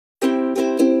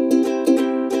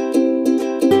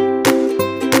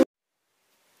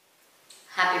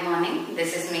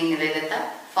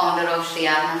founder of Sri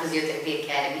Arna Physiotherapy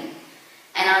Academy,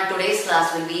 and our today's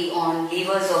class will be on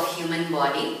levers of human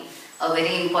body, a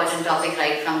very important topic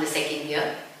right from the second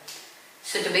year.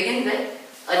 So to begin with,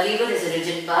 a lever is a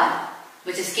rigid bar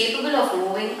which is capable of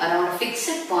moving around a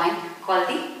fixed point called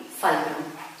the fulcrum.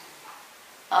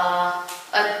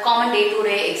 A common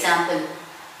day-to-day example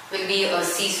will be a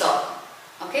seesaw.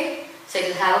 Okay, so it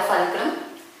will have a fulcrum,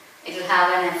 it will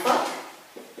have an effort,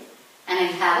 and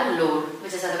it will have a load,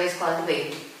 which is otherwise called the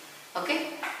weight.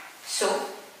 Okay, so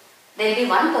there will be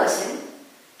one person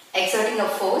exerting a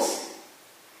force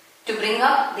to bring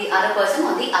up the other person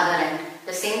on the other end.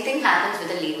 The same thing happens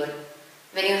with a lever.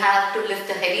 When you have to lift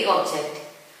a heavy object,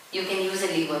 you can use a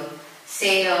lever.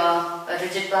 Say a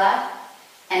rigid bar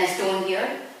and a stone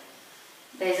here.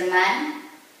 There is a man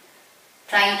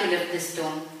trying to lift this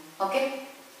stone. Okay,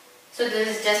 so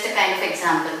this is just a kind of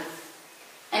example.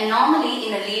 And normally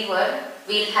in a lever,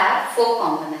 we'll have four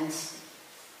components.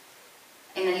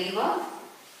 In a lever,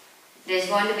 there is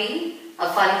going to be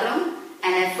a fulcrum,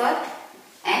 an effort,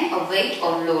 and a weight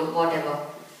or load, whatever.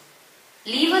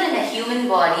 Lever in a human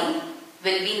body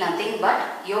will be nothing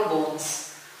but your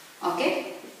bones.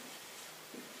 Okay?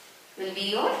 Will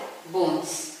be your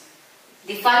bones.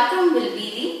 The fulcrum will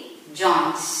be the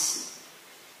joints.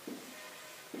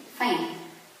 Fine.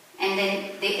 And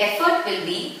then the effort will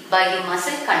be by the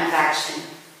muscle contraction.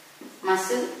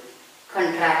 Muscle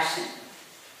contraction.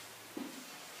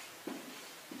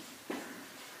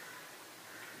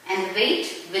 And the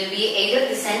weight will be either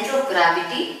the center of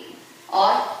gravity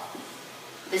or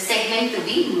the segment to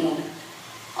be moved,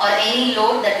 or any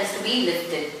load that is to be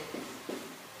lifted.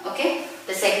 Okay?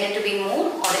 The segment to be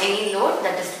moved or any load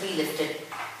that is to be lifted.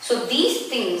 So these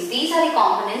things, these are the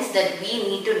components that we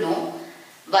need to know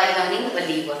by learning a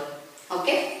lever.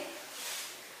 Okay?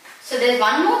 So there is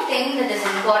one more thing that is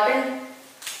important,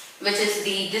 which is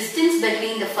the distance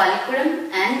between the fulcrum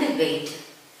and the weight.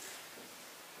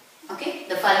 Okay?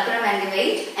 The fulcrum and the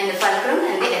weight, and the fulcrum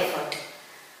and the effort.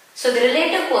 So the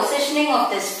relative positioning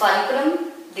of this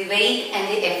fulcrum, the weight and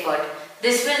the effort,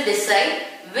 this will decide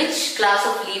which class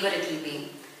of lever it will be.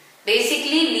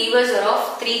 Basically, levers are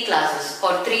of three classes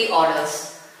or three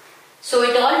orders. So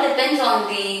it all depends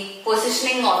on the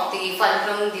positioning of the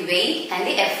fulcrum, the weight and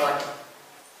the effort.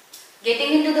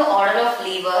 Getting into the order of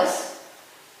levers,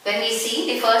 when we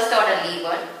see the first order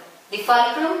lever, the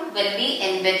fulcrum will be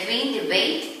in between the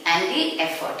weight and the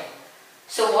effort.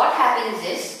 So what happens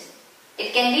is,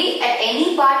 it can be at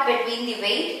any part between the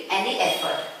weight and the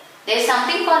effort. There is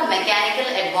something called mechanical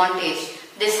advantage.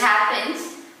 This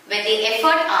happens when the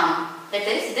effort arm, that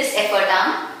is this effort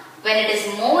arm, when it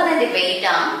is more than the weight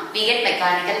arm, we get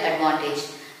mechanical advantage.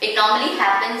 It normally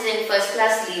happens in first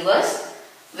class levers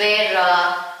where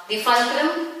the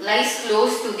fulcrum lies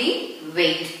close to the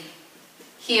weight,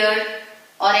 here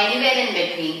or anywhere in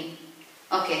between.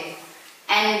 Okay.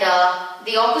 And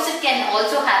the opposite can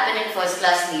also happen in first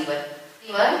class lever.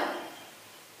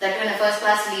 That when a first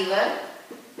class lever,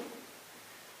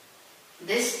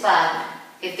 this part,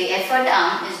 if the effort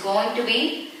arm is going to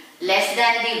be less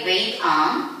than the weight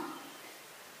arm,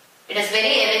 it is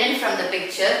very evident from the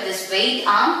picture, this weight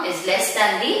arm is less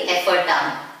than the effort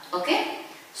arm. Okay.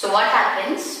 So what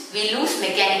happens? We lose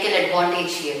mechanical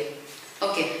advantage here.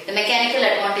 Okay. The mechanical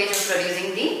advantage of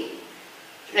producing the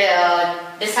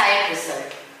desired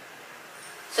result.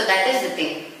 So that is the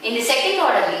thing. In the second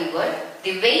order lever,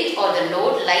 the weight or the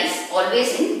load lies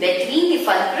always in between the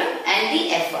fulcrum and the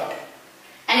effort.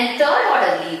 And in third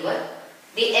order lever,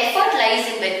 the effort lies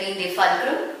in between the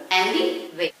fulcrum and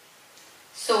the weight.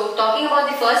 So talking about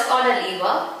the first order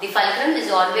lever, the fulcrum is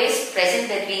always present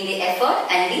between the effort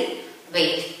and the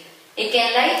weight. It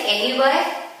can lie anywhere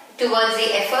towards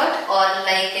the effort or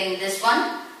like in this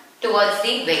one towards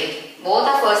the weight. Both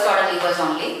are first order levers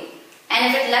only. And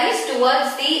if it lies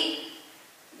towards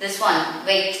this one,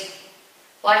 weight,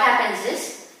 what happens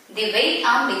is the weight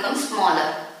arm becomes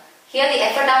smaller. Here the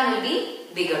effort arm will be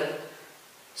bigger.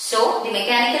 So the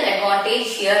mechanical advantage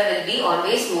here will be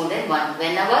always more than 1.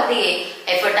 Whenever the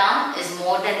effort arm is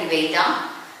more than the weight arm,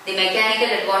 the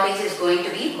mechanical advantage is going to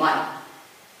be 1.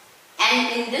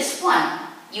 And in this one,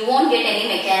 you won't get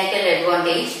any mechanical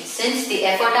advantage since the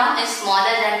effort arm is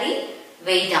smaller than the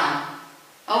weight arm.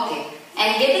 Okay.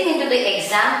 And getting into the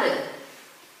example,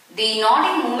 the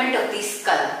nodding movement of the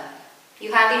skull.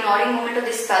 You have the nodding movement of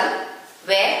the skull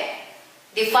where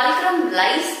the fulcrum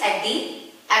lies at the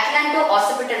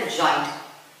atlanto-occipital joint.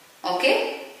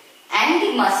 Okay? And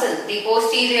the muscle, the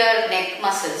posterior neck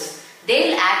muscles, they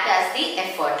will act as the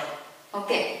effort.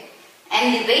 Okay?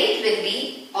 And the weight will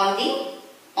be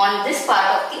on this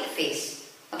part of the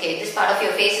face. Okay, this part of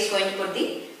your face is going to put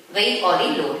the weight or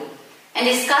the load. and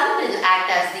the skull will act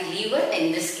as the lever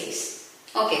in this case.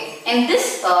 Okay, and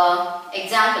this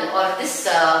example or this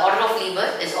order of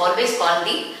lever is always called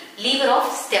the lever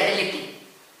of stability.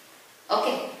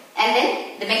 Okay, and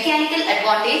then the mechanical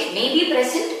advantage may be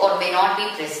present or may not be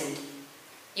present.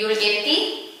 You will get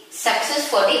the success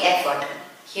for the effort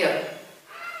here.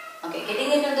 Okay,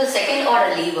 getting into the second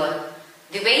order lever,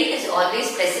 the weight is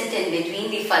always present in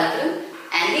between the fulcrum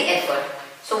and the effort.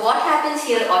 So what happens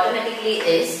here automatically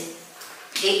is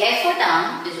the effort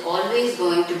arm is always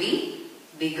going to be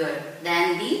bigger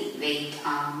than the weight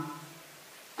arm.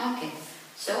 Okay,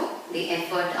 so the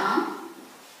effort arm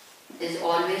is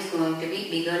always going to be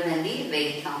bigger than the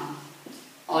weight arm.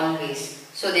 Always.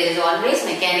 So there is always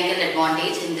mechanical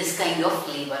advantage in this kind of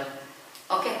lever.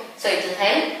 Okay, so it will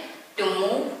help to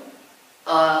move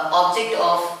object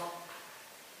of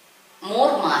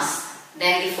more mass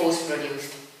than the force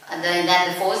produced, than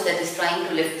the force that is trying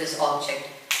to lift this object.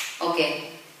 Okay,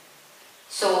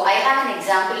 so I have an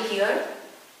example here,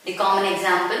 the common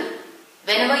example.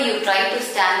 Whenever you try to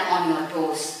stand on your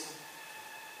toes,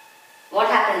 what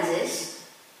happens is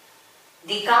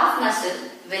the calf muscle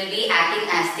will be acting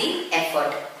as the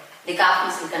effort, the calf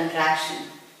muscle contraction.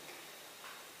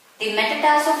 The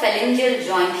metatarsophalangeal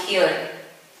joint here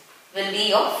will be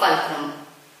your fulcrum.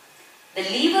 The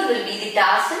lever will be the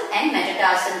tarsal and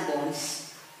metatarsal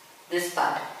bones, this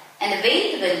part. And the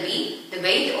weight will be the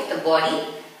weight of the body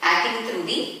acting through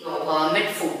the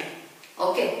midfoot.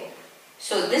 Okay.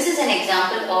 So this is an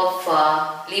example of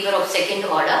lever of second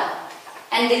order.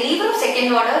 And the lever of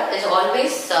second order is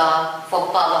always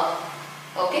for power.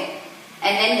 Okay.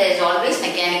 And then there is always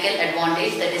mechanical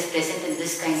advantage that is present in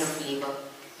this kind of lever.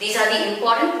 These are the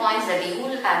important points that you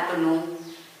will have to know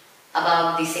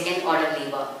about the second order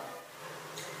lever.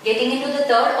 Getting into the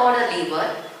third order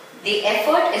lever, the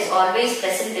effort is always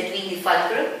present between the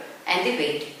fulcrum and the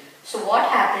weight. So what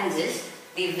happens is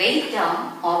the weight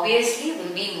arm obviously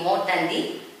will be more than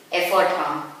the effort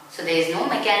arm. So there is no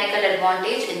mechanical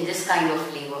advantage in this kind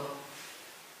of lever.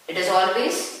 It is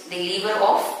always the lever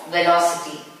of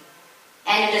velocity,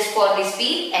 and it is for the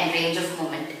speed and range of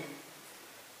movement.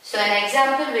 So an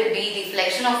example will be the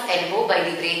flexion of elbow by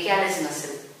the brachialis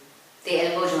muscle, the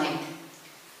elbow joint.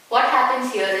 What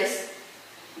happens here is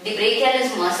the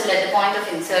brachialis muscle at the point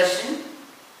of insertion,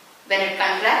 when it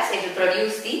contracts, it will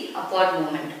produce the upward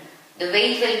movement. The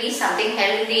weight will be something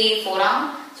held in the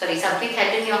forearm, something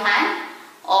held in your hand,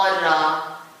 or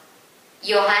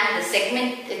your hand, the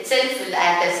segment itself will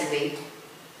act as a weight.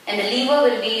 And the lever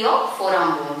will be your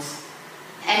forearm bones.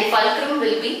 And the fulcrum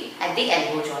will be at the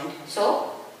elbow joint.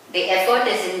 So the effort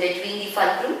is in between the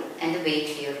fulcrum and the weight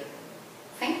here.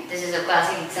 Fine. This is a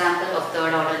classic example of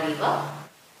third order lever. Now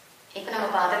we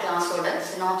have class order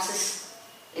synopsis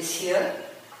is here.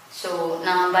 So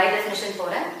now by definition for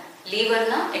a lever,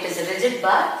 it is a rigid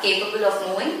bar capable of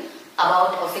moving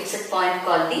about a fixed point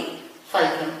called the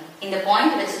fulcrum. In the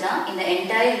point which in the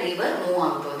entire lever move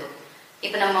out.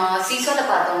 Now we seesaw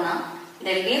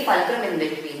there will be a fulcrum in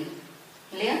between.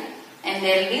 And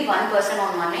there will be one person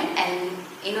on one end and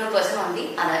another person on the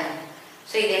other end.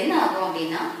 So this is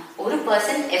one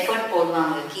person effort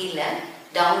podvaanga keela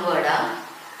downward,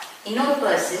 another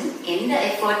person endha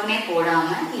effort me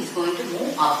podama is going to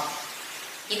move up.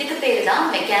 Idukku peru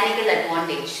da mechanical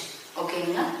advantage. Okay,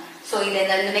 so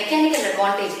the mechanical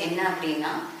advantage enna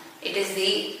appadina, it is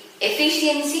the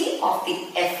efficiency of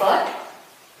the effort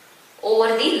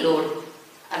over the load.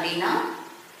 Appadina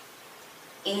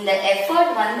in the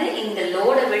effort in the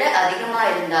load vida adhigama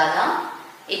irundha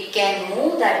it can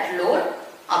move that load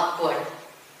upward.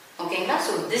 Okay,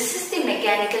 so this is the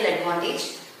mechanical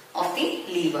advantage of the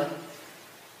lever.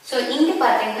 So in the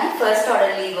first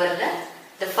order lever,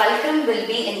 the fulcrum will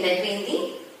be in between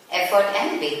the effort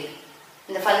and weight.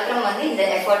 In the fulcrum in the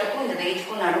effort and the weight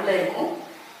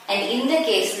and in the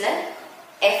case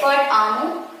effort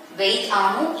arm weight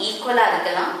arm equal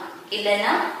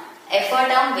illana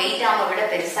effort arm weight arm vida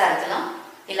perusa irukkalam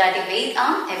illati weight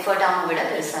arm effort arm vida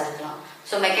perusa irukkalam.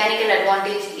 So mechanical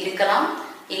advantage irukkalam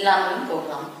illamalum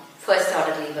pogalam first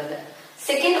order lever.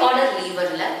 Second order lever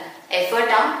effort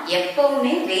arm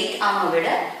eppovume weight arm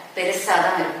vida perusa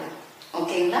dhaan irukum.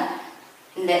 Okay,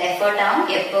 in the effort arm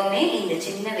eppovume inda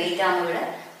chinna weight arm vida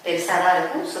perusa dhaan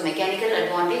irukum. So mechanical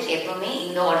advantage eppovume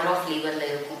in the order of lever la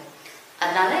irukum.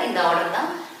 Adnala in the order dhaan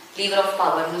lever of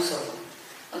power nu solluvom.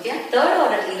 Okay, third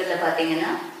order lever la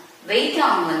pathina weight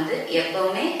arm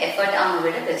eppovume effort arm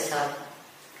vida perusa irukum.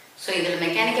 So idhil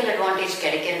mechanical advantage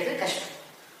kedikkiradhu kashtam.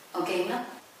 Okay,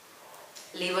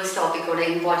 levers topic oda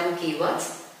important keywords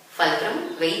fulcrum,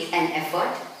 weight and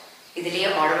effort.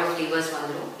 Idhile order of levers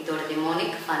vandrum. Idoda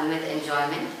mnemonic fun with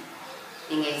enjoyment.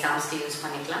 நீங்கள் எக்ஸாம்ஸ்க்கு use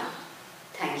பண்ணிக்கலாம்.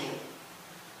 Thank you.